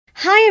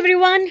Hi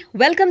everyone,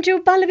 welcome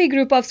to Pallavi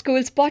Group of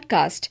Schools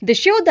podcast, the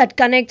show that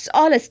connects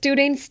all our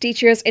students,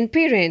 teachers and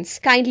parents.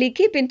 Kindly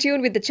keep in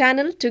tune with the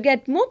channel to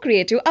get more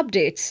creative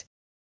updates.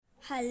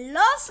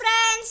 Hello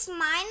friends,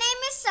 my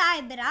name is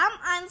Saibiram.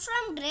 I am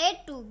from grade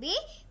 2B,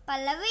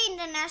 Pallavi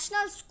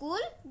International School,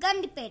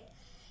 Gandipet.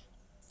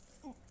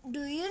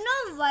 Do you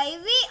know why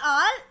we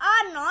all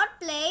are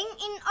not playing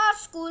in our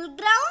school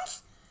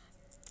grounds?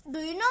 Do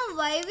you know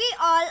why we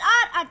all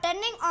are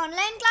attending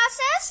online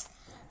classes?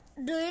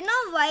 Do you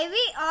know why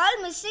we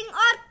all missing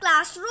our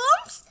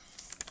classrooms?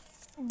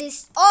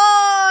 This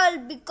all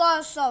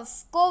because of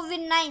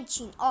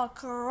COVID-19 or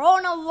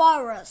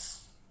coronavirus.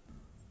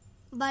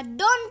 But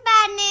don't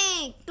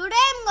panic. Today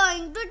I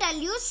am going to tell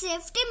you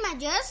safety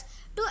measures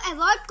to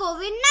avoid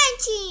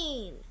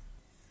COVID-19.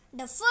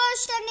 The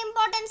first and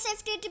important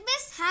safety tip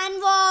is hand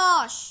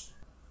wash.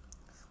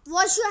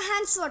 Wash your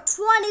hands for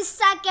 20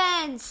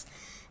 seconds.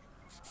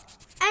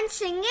 And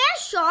sing a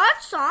short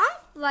song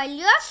while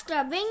you are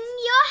scrubbing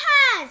your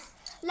hands.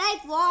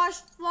 Like wash,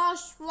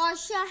 wash,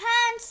 wash your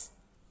hands.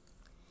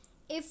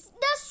 If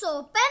the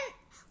soap and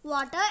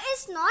water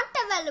is not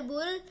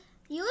available,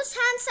 use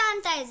hand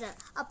sanitizer.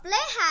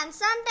 Apply hand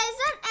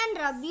sanitizer and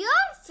rub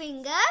your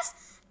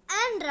fingers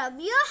and rub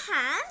your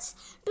hands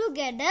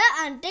together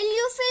until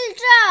you feel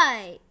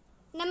dry.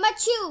 Number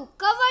 2.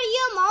 Cover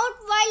your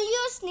mouth while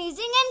you are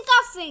sneezing and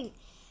coughing.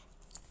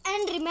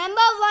 And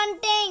remember one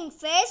thing,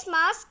 face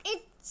mask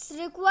it's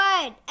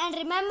required. And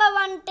remember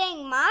one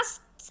thing,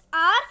 masks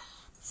are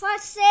for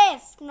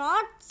safe,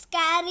 not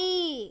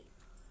scary.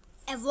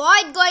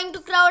 Avoid going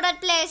to crowded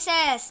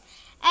places.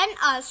 And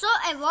also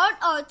avoid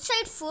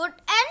outside food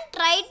and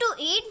try to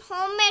eat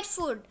homemade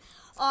food.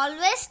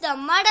 Always the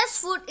mother's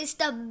food is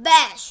the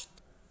best.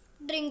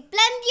 Drink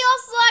plenty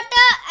of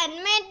water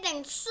and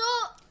maintain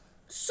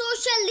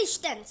social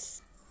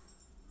distance.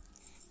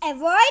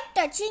 Avoid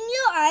touching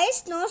your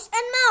eyes, nose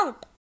and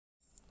mouth.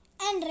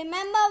 And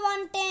remember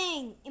one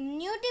thing,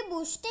 immunity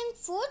boosting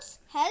foods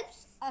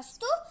helps us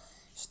to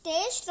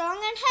stay strong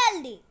and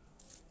healthy.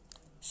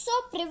 So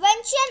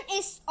prevention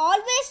is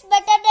always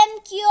better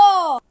than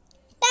cure.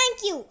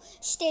 Thank you.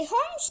 Stay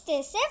home,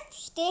 stay safe,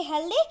 stay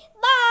healthy.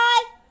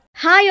 Bye.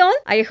 Hi all,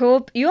 I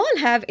hope you all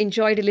have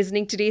enjoyed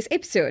listening to today's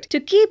episode. To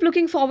keep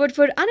looking forward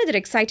for another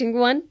exciting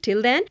one,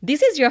 till then,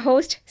 this is your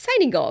host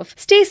signing off.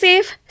 Stay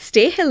safe,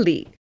 stay healthy.